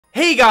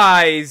Hey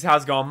guys,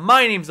 how's it going?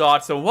 My name's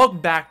Autso, and welcome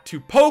back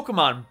to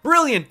Pokemon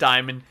Brilliant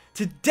Diamond.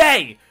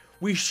 Today,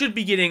 we should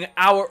be getting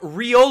our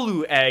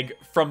Riolu egg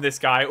from this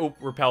guy. Oh,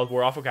 repelled,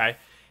 wore off, okay.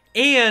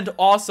 And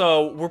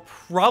also, we're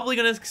probably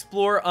gonna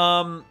explore,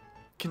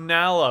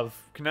 Canalov,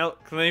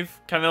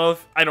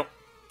 I don't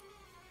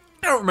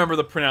remember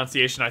the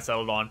pronunciation I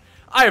settled on.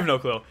 I have no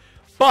clue.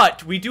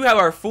 But, we do have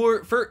our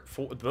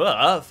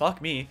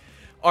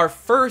our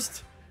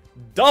first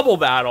double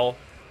battle,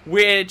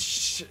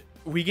 which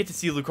we get to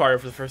see Lucario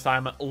for the first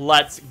time.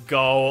 Let's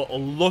go.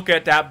 Look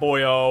at that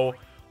boyo.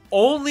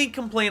 Only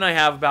complaint I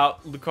have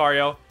about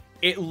Lucario,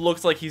 it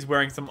looks like he's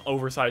wearing some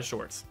oversized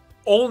shorts.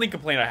 Only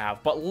complaint I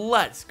have, but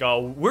let's go.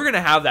 We're going to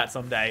have that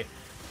someday,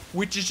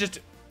 which is just,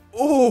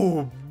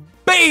 ooh,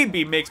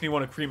 baby, makes me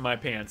want to cream my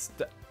pants.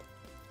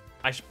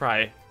 I should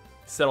probably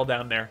settle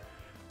down there.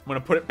 I'm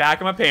going to put it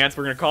back in my pants.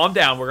 We're going to calm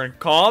down. We're going to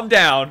calm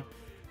down.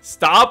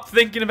 Stop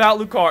thinking about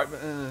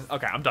Lucario.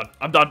 Okay, I'm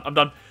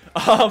done.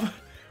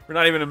 We're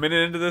not even a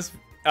minute into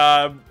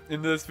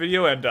this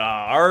video, and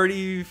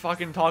already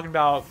fucking talking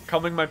about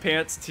combing my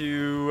pants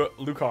to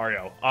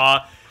Lucario.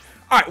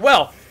 Alright,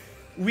 well,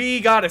 we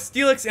got a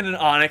Steelix and an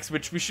Onix,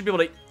 which we should be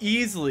able to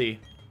easily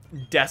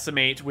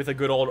decimate with a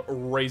good old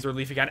Razor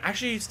Leaf again.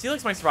 Actually,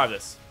 Steelix might survive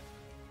this.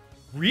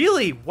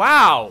 Really?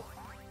 Wow.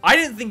 I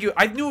didn't think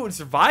I knew it would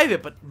survive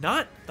it, but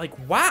not, like,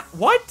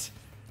 what?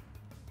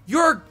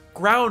 You're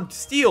ground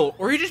steel,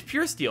 or you're just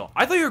pure steel.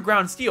 I thought you were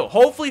ground steel.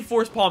 Hopefully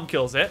Force Palm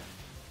kills it.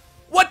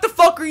 What the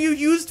fuck are you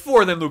used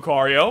for then,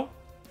 Lucario?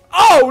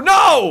 Oh,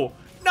 no!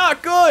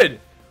 Not good!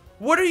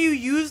 What are you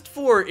used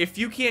for if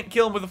you can't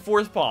kill him with a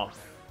Force Palm?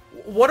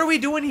 What are we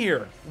doing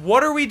here?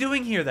 What are we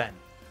doing here then?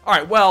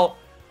 Alright, well,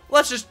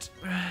 let's just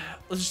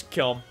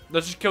kill him.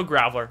 Let's just kill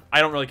Graveler.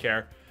 I don't really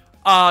care.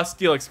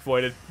 Steelix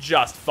voided.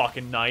 Just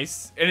fucking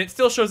nice. And it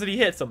still shows that he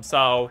hits him,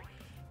 so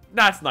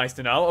that's nice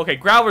to know. Okay,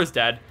 Graveler's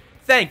dead.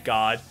 Thank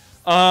God.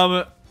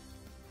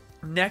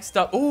 Next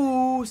up.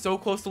 Ooh, so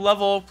close to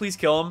level. Please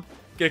kill him.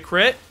 Get a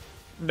crit?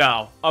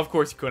 No, of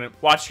course you couldn't.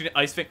 Watch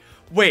Ice Fang.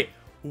 Wait,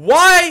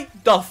 why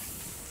the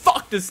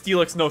fuck does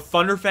Steelix know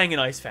Thunder Fang and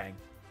Ice Fang?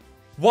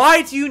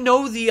 Why do you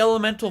know the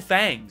elemental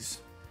fangs?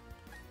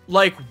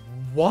 Like,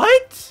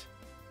 what?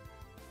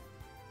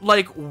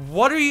 Like,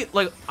 what are you,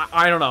 like,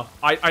 I don't know.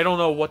 I don't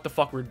know what the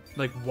fuck we're,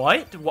 like,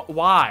 what?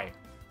 Why?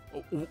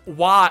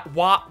 Why?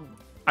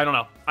 I don't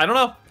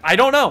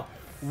know.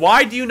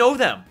 Why do you know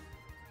them?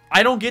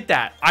 I don't get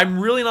that.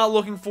 I'm really not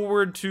looking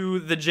forward to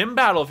the gym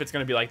battle if it's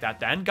going to be like that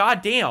then.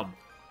 God damn.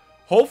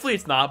 Hopefully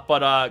it's not,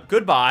 but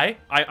goodbye.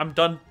 I'm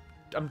done.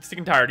 I'm sick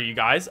and tired of you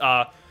guys.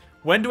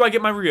 When do I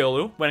get my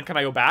Riolu? When can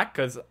I go back?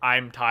 Because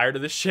I'm tired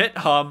of this shit.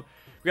 We got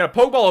a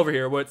Pokeball over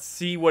here. Let's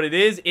see what it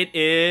is. It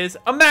is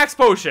a Max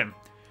Potion.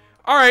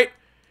 Alright.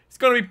 It's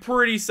going to be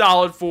pretty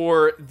solid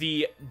for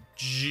the,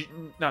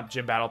 not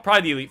gym battle,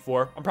 probably the Elite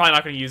Four. I'm probably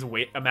not going to use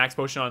a Max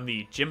Potion on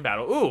the gym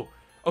battle. Ooh,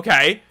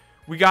 okay.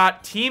 We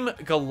got Team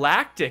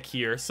Galactic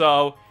here,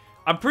 so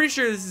I'm pretty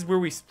sure this is where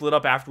we split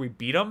up after we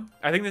beat them.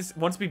 I think this,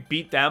 once we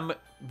beat them,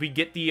 we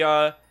get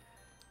the,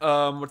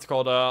 what's it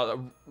called,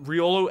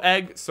 Riolu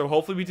egg, so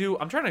hopefully we do.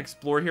 I'm trying to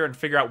explore here and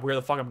figure out where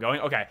the fuck I'm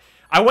going. Okay,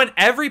 I went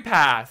every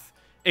path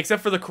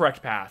except for the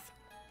correct path.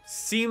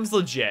 Seems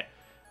legit.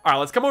 Alright,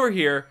 let's come over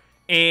here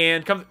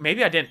and come,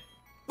 maybe I didn't.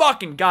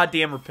 Fucking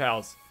goddamn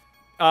repels.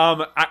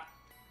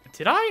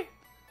 Did I?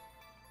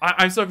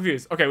 I'm so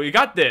confused. Okay, we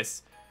got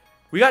this.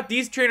 We got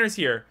these trainers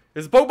here.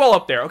 There's a Pokeball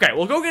up there. Okay,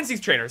 we'll go against these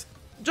trainers.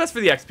 Just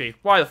for the XP.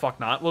 Why the fuck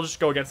not? We'll just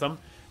go against them.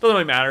 Doesn't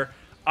really matter.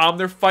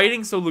 They're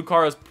fighting, so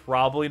Lucario's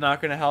probably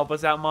not going to help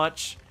us that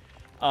much.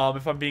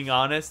 If I'm being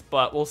honest.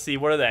 But we'll see.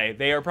 What are they?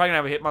 They are probably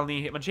going to have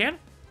a Hitmonchan?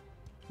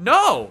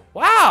 No!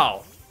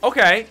 Wow!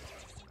 Okay.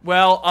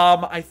 Well,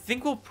 I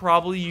think we'll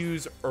probably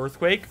use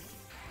Earthquake.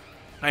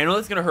 I know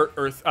that's going to hurt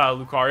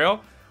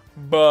Lucario.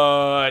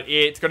 But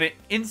it's going to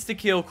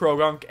insta-kill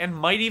Krogunk and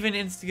might even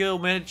insta-kill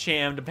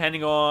Medicham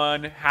depending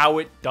on how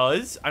it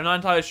does. I'm not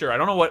entirely sure. I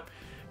don't know what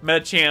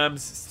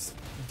Medicham's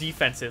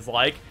defense is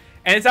like.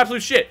 And it's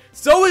absolute shit.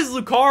 So is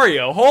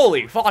Lucario.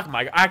 Holy fuck,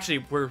 my God.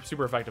 Actually, we're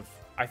super effective,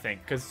 I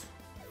think. Because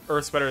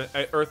Earth's better.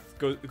 Earth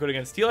goes good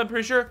against Steel, I'm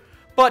pretty sure.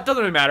 But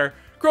doesn't really matter.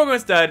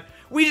 Krogunk's dead.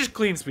 We just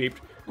clean sweeped.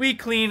 We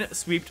clean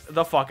sweeped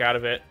the fuck out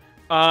of it.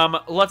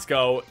 Let's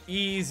go.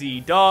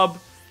 Easy dub.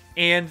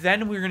 And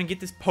then we're going to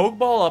get this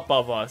Pokeball up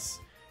above us.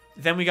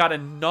 Then we got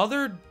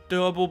another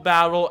double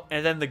battle.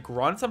 And then the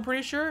Grunts, I'm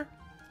pretty sure.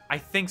 I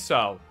think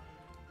so.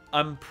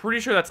 I'm pretty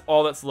sure that's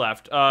all that's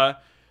left. So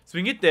we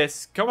can get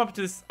this. Come up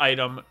to this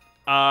item.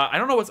 I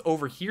don't know what's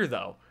over here,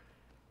 though.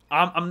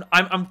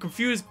 I'm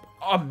confused.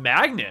 A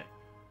magnet.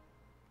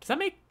 Does that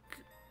make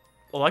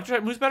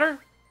Electric moves better?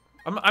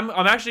 I'm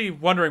actually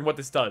wondering what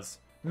this does.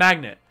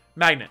 Magnet.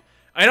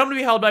 Item to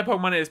be held by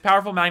Pokemon is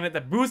powerful magnet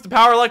that boosts the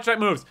power of Electric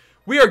moves.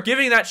 We are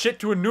giving that shit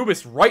to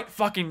Anubis right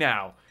fucking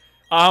now.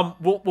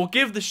 We'll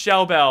give the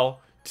Shell Bell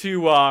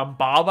to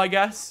Bob, I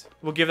guess.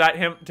 We'll give that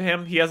to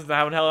him. He doesn't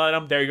have an hell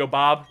item. There you go,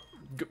 Bob.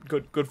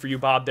 Good for you,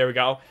 Bob. There we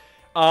go.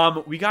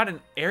 We got an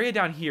area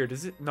down here.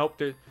 Does it? Nope.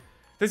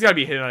 There's got to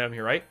be a hidden item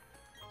here, right?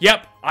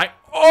 Yep.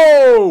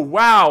 Oh,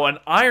 wow. An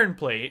iron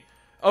plate.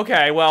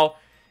 Okay, well,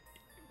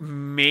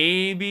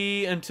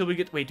 maybe until we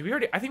get... Wait, do we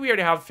already... I think we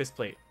already have a fist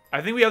plate.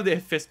 I think we have the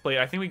fist plate.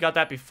 I think we got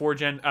that before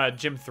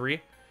Gym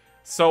 3.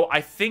 So I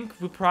think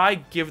we'll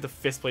probably give the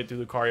fist plate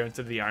to Lucario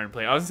instead of the iron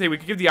plate. I was going to say we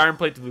could give the iron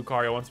plate to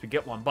Lucario once we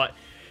get one. But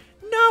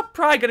no,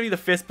 probably going to be the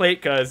fist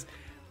plate because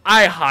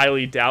I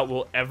highly doubt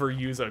we'll ever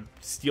use a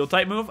steel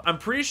type move. I'm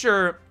pretty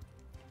sure,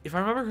 if I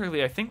remember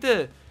correctly, I think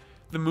the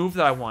move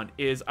that I want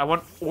is I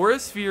want Aura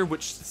Sphere,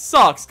 which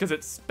sucks because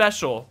it's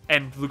special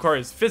and Lucario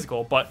is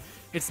physical, but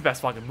it's the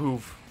best fucking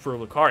move for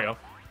Lucario.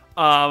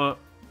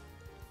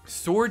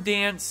 Sword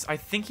Dance, I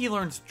think he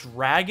learns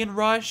Dragon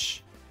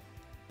Rush.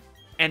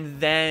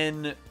 And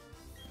then,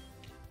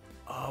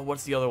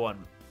 what's the other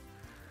one?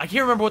 I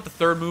can't remember what the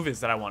third move is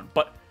that I want,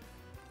 but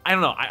I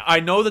don't know. I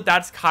know that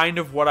that's kind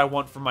of what I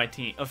want for my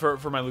team, for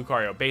my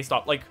Lucario, based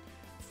off, like,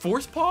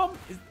 Force Palm?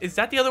 Is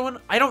that the other one?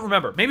 I don't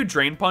remember. Maybe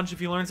Drain Punch if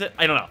he learns it.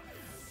 I don't know.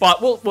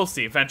 But we'll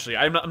see eventually.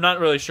 I'm not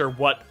really sure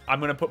what I'm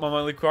going to put on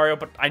my Lucario,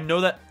 but I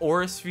know that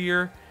Aura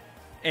Sphere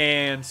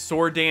and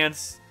Sword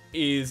Dance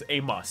is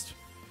a must.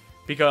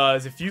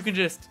 Because if you can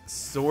just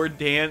Sword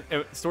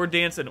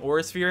Dance and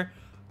Aura Sphere,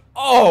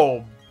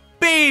 oh,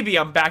 baby,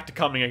 I'm back to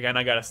coming again.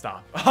 I gotta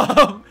stop.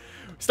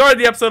 Started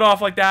the episode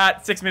off like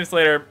that. 6 minutes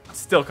later,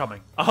 still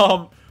coming.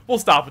 We'll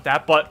stop with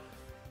that, but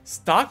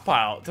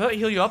Stockpile. Does that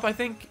heal you up, I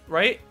think,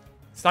 right?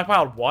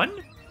 Stockpile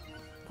 1?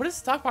 What does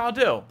Stockpile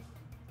do?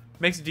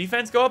 Makes your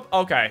defense go up?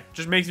 Okay,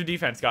 just makes your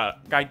defense. Got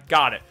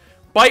it.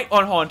 Bite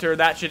on Haunter.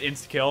 That should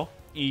insta-kill.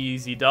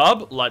 Easy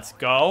dub. Let's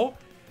go.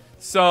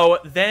 So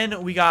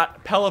then we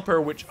got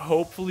Pelipper, which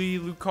hopefully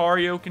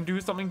Lucario can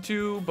do something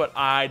to, but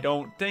I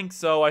don't think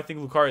so. I think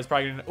Lucario is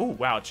probably gonna... Oh,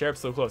 wow, Cherub's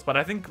so close. But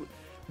I think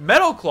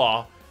Metal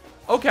Claw,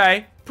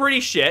 okay,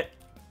 pretty shit.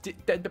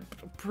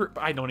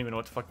 I don't even know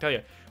what to fuck tell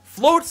you.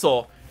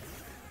 Floatzel.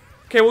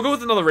 Okay, we'll go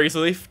with another Razor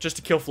Leaf just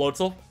to kill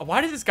Floatzel.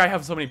 Why does this guy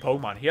have so many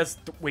Pokemon? He has...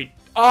 Wait.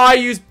 Oh, I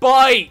used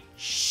Bite.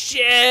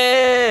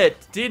 Shit.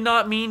 Did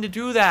not mean to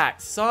do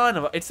that. Son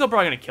of a... It's still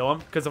probably going to kill him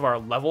because of our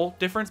level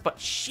difference, but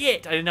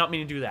shit. I did not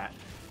mean to do that.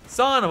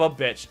 Son of a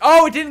bitch.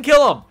 Oh, it didn't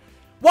kill him.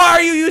 Why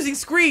are you using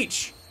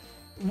Screech?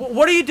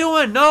 What are you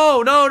doing?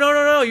 No.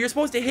 You're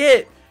supposed to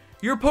hit.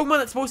 You're a Pokemon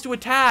that's supposed to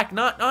attack,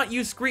 not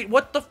use Screech.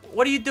 What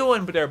are you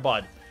doing there,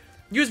 bud?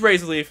 Use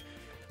Razor Leaf.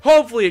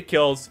 Hopefully it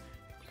kills.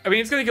 I mean,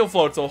 it's going to kill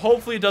Floatzel.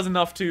 Hopefully it does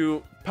enough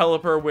to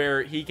Pelipper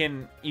where he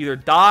can either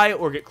die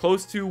or get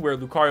close to where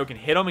Lucario can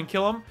hit him and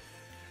kill him.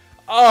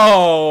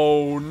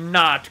 Oh,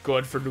 not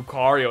good for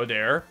Lucario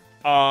there.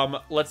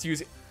 Let's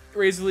use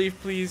Razor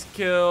Leaf, please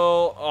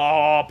kill.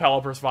 Oh,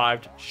 Pelipper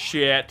survived.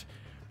 Shit.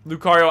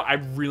 Lucario, I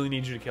really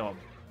need you to kill him.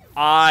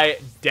 I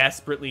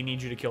desperately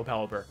need you to kill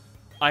Pelipper.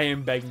 I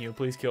am begging you,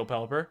 please kill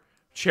Pelipper.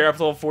 Cherub's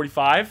level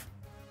 45.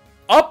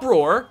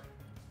 Uproar.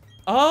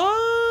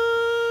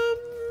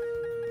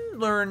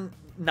 Learn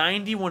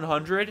 90,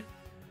 100.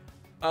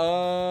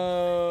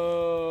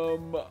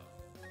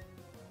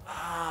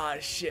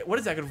 Shit. What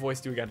does Echo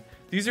Voice do again?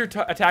 These are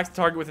attacks to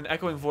target with an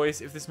echoing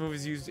voice. If this move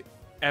is used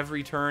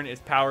every turn,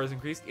 its power is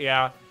increased.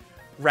 Yeah.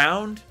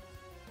 Round.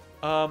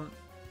 I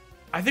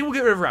think we'll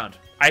get rid of Round.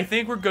 I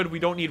think we're good. We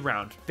don't need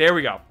Round. There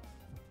we go.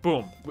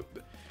 Boom.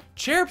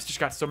 Cherub's just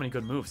got so many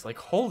good moves. Like,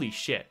 holy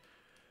shit.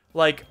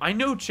 Like, I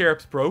know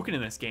Cherub's broken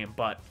in this game,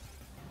 but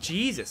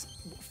Jesus.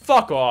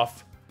 Fuck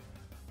off.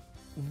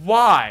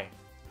 Why?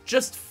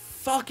 Just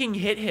fucking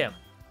hit him.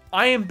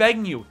 I am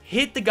begging you.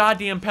 Hit the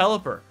goddamn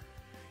Pelipper.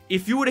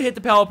 If you would have hit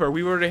the Pelipper,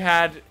 we would have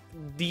had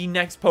the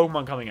next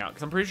Pokemon coming out.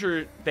 Because I'm pretty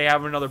sure they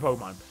have another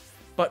Pokemon.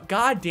 But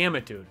god damn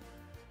it, dude.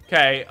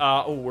 Okay,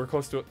 oh, we're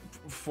close to it.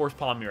 Force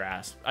Palm your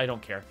ass. I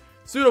don't care.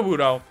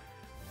 Sudowoodo.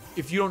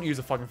 If you don't use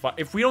a fucking fight,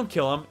 if we don't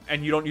kill him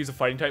and you don't use a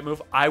fighting type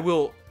move,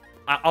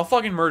 I'll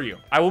fucking murder you.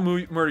 I will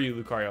murder you,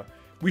 Lucario.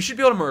 We should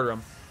be able to murder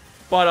him.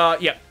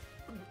 But, yeah.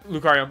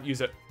 Lucario, use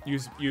it.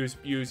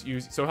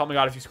 Use. So help me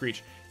God if you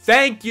Screech.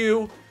 Thank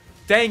you.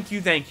 Thank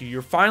you.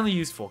 You're finally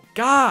useful.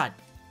 God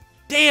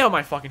damn,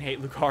 I fucking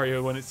hate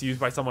Lucario when it's used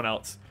by someone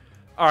else.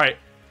 Alright.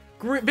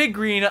 Big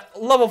Green,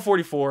 level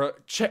 44.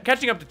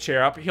 Catching up to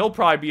Cherub. He'll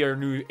probably be our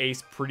new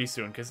ace pretty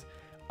soon. Because,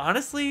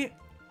 honestly,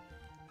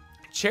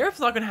 Cherub's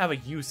not going to have a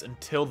use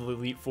until the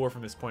Elite Four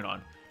from this point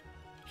on.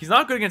 He's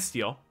not good against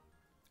Steel.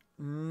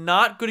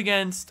 Not good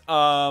against,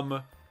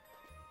 Ice.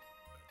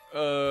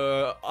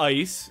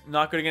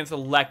 Not good against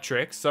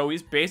Electric. So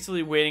he's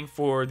basically waiting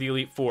for the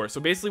Elite Four.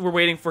 So basically we're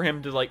waiting for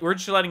him to, like, we're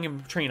just letting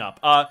him train up.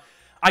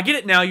 I get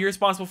it now. You're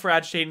responsible for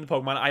agitating the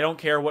Pokemon. I don't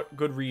care what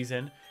good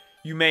reason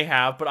you may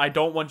have, but I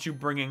don't want you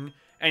bringing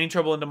any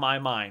trouble into my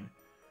mind.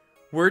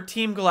 We're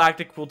Team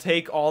Galactic. We'll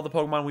take all the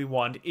Pokemon we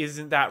want.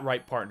 Isn't that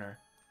right, partner?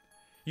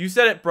 You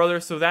said it, brother,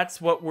 so that's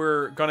what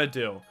we're gonna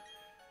do.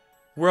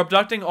 We're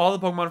abducting all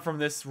the Pokemon from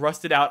this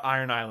rusted-out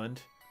Iron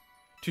Island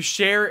to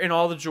share in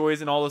all the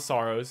joys and all the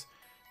sorrows.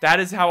 That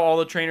is how all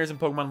the trainers and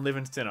Pokemon live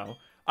in Sinnoh.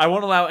 I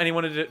won't allow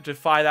anyone to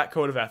defy that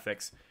code of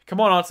ethics. Come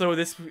on, Autso.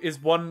 This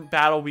is one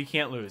battle we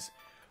can't lose.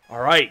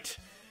 Alright.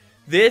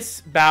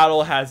 This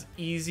battle has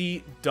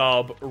easy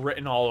dub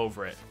written all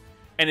over it.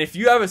 And if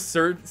you have a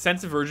certain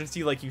sense of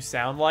urgency like you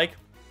sound like,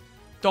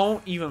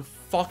 don't even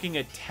fucking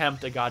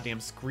attempt a goddamn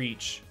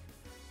Screech.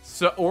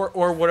 So,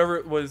 or whatever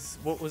it was,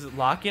 what was it,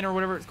 Lock-In or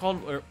whatever it's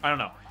called? Or, I don't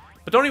know.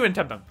 But don't even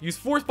attempt them. Use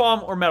Force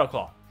Bomb or Metal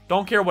Claw.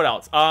 Don't care what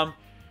else.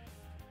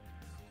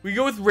 We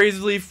go with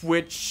Razor Leaf,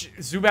 which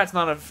Zubat's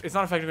it's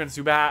not effective against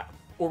Zubat.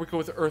 Or we go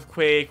with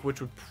Earthquake, which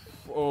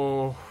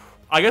would,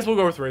 I guess we'll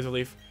go with Razor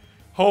Leaf.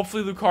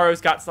 Hopefully Lucario's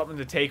got something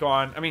to take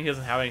on. I mean, he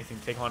doesn't have anything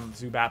to take on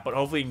Zubat, but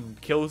hopefully he can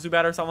kill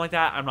Zubat or something like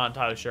that. I'm not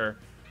entirely sure.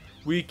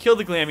 We killed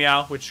the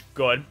Glameow, which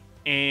good.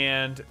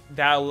 And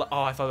that, oh,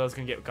 I thought that was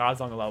going to get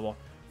Godzong a level.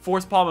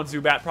 Force Palm on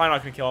Zubat, probably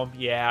not going to kill him.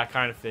 Yeah, I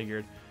kind of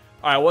figured.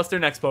 Alright, what's their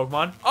next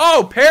Pokemon?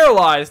 Oh,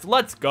 Paralyzed!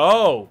 Let's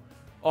go!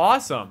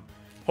 Awesome.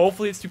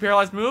 Hopefully it's 2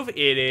 Paralyzed move.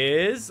 It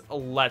is.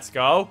 Let's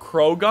go.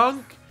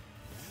 Krogunk.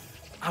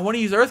 I want to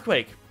use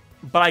Earthquake,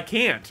 but I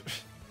can't.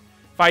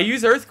 If I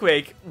use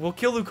Earthquake, we'll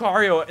kill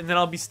Lucario, and then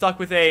I'll be stuck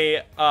with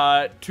a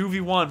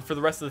 2v1 for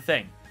the rest of the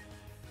thing.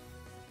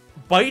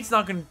 Bite's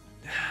not going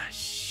to...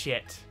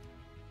 Shit.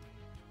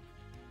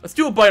 Let's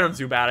do a Bite on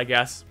Zubat, I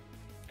guess.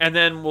 And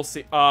then we'll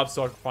see.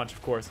 Sucker Punch,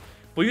 of course.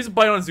 We'll use a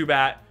Bite on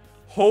Zubat.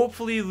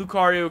 Hopefully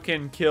Lucario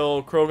can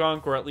kill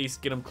Krogunk, or at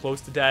least get him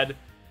close to dead.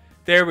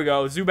 There we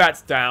go.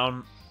 Zubat's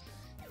down.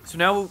 So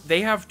now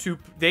they have two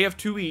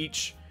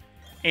each.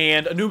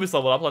 And Anubis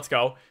leveled up. Let's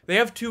go. They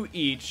have 2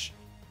 each.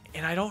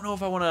 And I don't know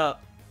if I want to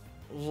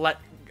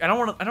I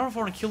don't know if I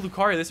want to kill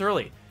Lucario this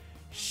early.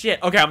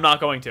 Shit. Okay, I'm not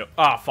going to.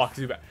 Ah, fuck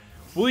Zubat.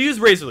 We'll use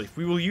Razor Leaf.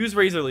 We will use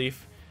Razor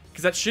Leaf.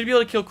 Because that should be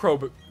able to kill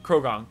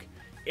Krogunk.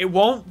 It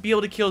won't be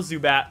able to kill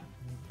Zubat.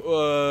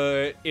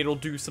 It'll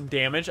do some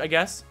damage, I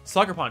guess.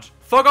 Sucker Punch.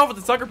 Fuck off with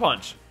the Sucker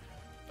Punch.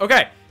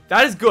 Okay,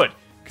 that is good.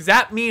 Because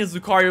that means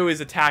Lucario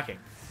is attacking.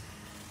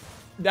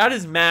 That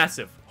is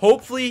massive.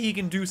 Hopefully he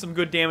can do some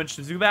good damage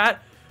to Zubat.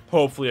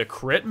 Hopefully a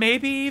crit,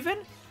 maybe even.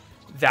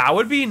 That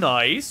would be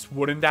nice.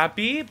 Wouldn't that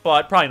be?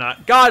 But probably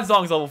not.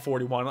 Godzong's level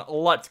 41.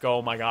 Let's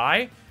go, my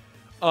guy.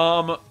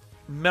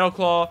 Metal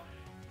Claw.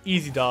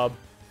 Easy dub.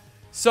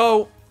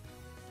 So,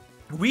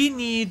 we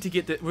need to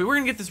get this. We're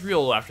going to get this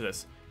Riolu after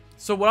this.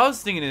 So what I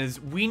was thinking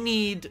is we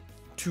need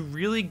to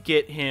really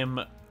get him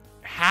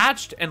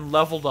hatched and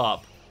leveled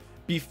up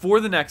before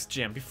the next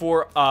gym,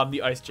 before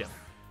the ice gym.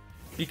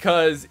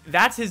 Because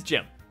that's his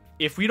gym.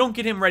 If we don't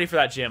get him ready for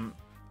that gym,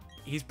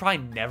 he's probably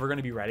never going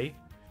to be ready,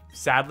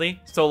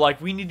 sadly. So, like,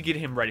 we need to get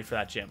him ready for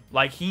that gym.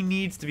 Like, he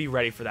needs to be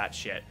ready for that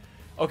shit.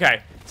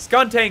 Okay,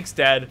 Skuntank's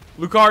dead.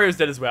 Lucario's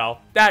dead as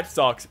well. That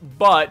sucks,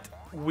 but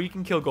we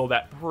can kill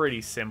Golbat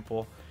pretty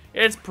simple.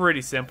 It's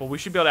pretty simple. We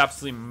should be able to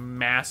absolutely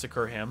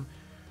massacre him.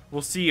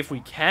 We'll see if we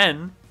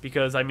can,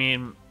 because, I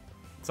mean,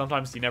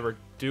 sometimes you never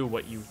do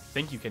what you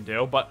think you can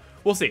do, but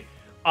we'll see.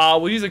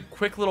 We'll use a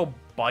quick little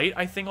Bite,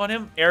 I think, on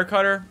him. Air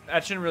Cutter,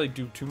 that shouldn't really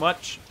do too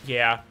much.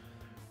 Yeah.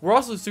 We're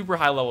also super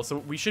high level, so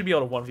we should be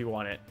able to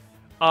 1v1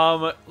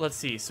 it. Let's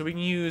see. So we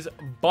can use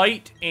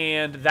Bite,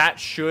 and that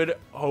should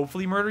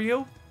hopefully murder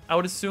you, I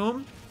would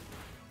assume.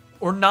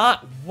 Or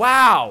not.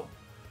 Wow.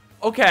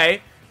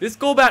 Okay. This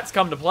Golbat's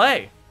come to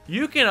play.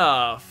 You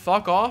can,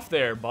 fuck off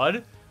there,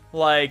 bud.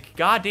 Like,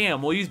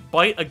 goddamn, we'll use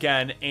Bite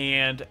again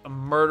and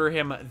murder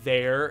him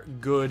there.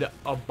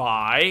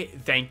 Goodbye.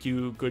 Thank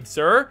you, good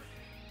sir.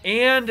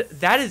 And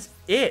that is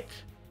it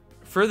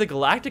for the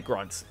Galactic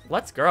Grunts.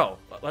 Let's go.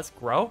 Let's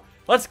grow.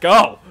 Let's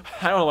go.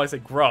 I don't know why I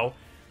said grow.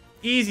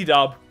 Easy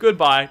dub.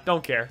 Goodbye.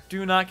 Don't care.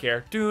 Do not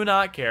care. Do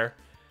not care.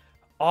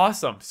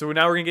 Awesome. So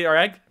now we're going to get our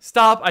egg.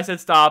 Stop. I said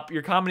stop.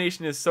 Your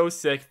combination is so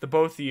sick, the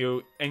both of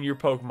you and your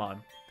Pokemon.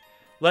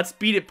 Let's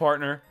beat it,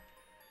 partner.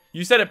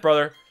 You said it,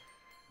 brother.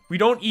 We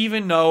don't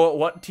even know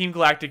what Team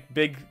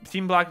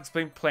Galactic's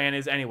big plan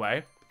is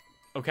anyway.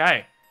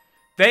 Okay.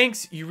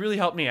 Thanks, you really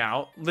helped me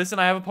out. Listen,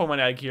 I have a Pokemon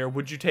egg here.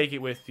 Would you take it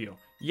with you?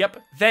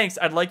 Yep. Thanks.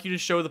 I'd like you to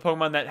show the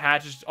Pokemon that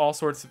hatches all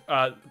sorts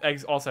of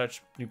eggs, all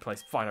such new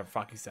place. Whatever the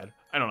fuck he said.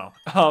 I don't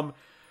know.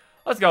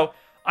 Let's go.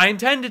 I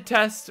intend to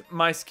test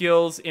my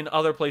skills in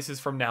other places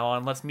from now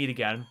on. Let's meet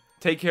again.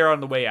 Take care on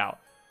the way out.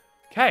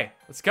 Okay,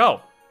 let's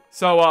go.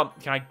 So,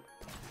 can I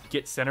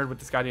get centered with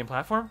this goddamn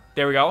platform?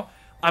 There we go.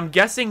 I'm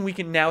guessing we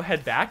can now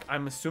head back.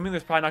 I'm assuming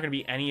there's probably not going to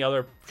be any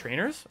other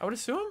trainers, I would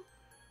assume.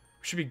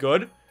 Should be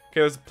good. Okay,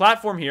 there's a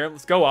platform here.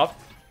 Let's go up.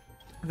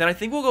 And then I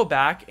think we'll go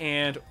back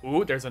and...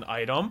 Ooh, there's an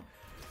item.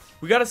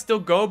 We got to still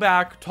go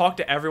back, talk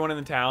to everyone in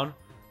the town.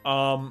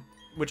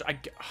 Which I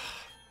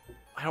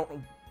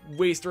don't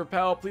waste the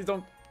repel. Please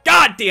don't...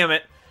 God damn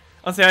it!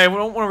 I'll say I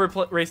don't want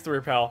to waste the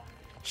repel.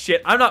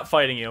 Shit, I'm not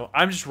fighting you.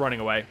 I'm just running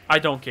away. I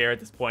don't care at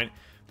this point.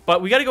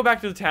 But we got to go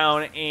back to the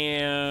town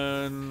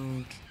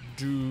and...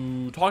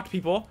 talk to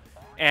people,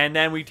 and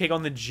then we take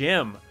on the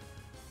gym.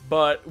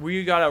 But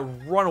we gotta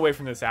run away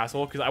from this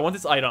asshole because I want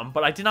this item,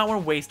 but I did not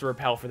want to waste the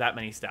repel for that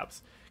many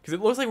steps because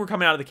it looks like we're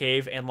coming out of the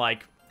cave, and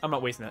like I'm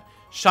not wasting that.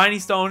 Shiny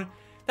stone,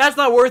 that's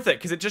not worth it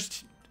because it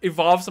just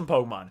evolves some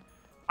Pokemon.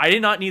 I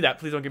did not need that.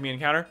 Please don't give me an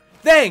encounter.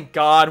 Thank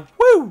God.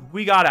 Woo,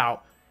 we got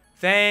out.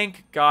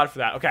 Thank God for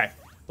that. Okay,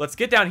 let's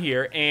get down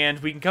here and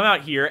we can come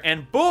out here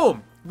and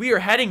boom, we are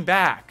heading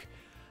back.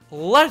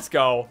 Let's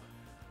go.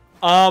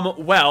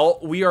 Well,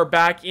 we are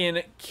back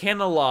in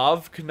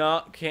Kanalov.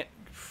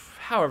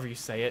 However you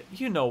say it.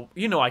 You know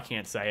I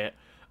can't say it.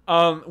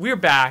 We're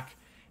back,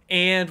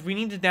 and we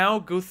need to now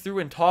go through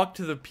and talk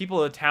to the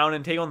people of the town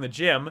and take on the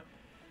gym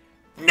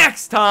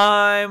next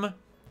time.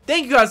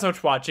 Thank you guys so much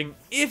for watching.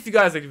 If you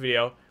guys liked the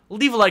video,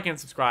 leave a like and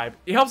subscribe.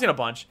 It helps me out a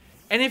bunch.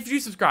 And if you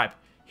subscribe,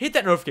 hit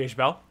that notification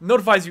bell.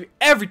 Notifies you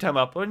every time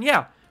I upload. And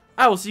yeah,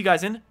 I will see you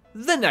guys in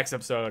the next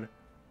episode.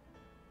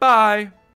 Bye.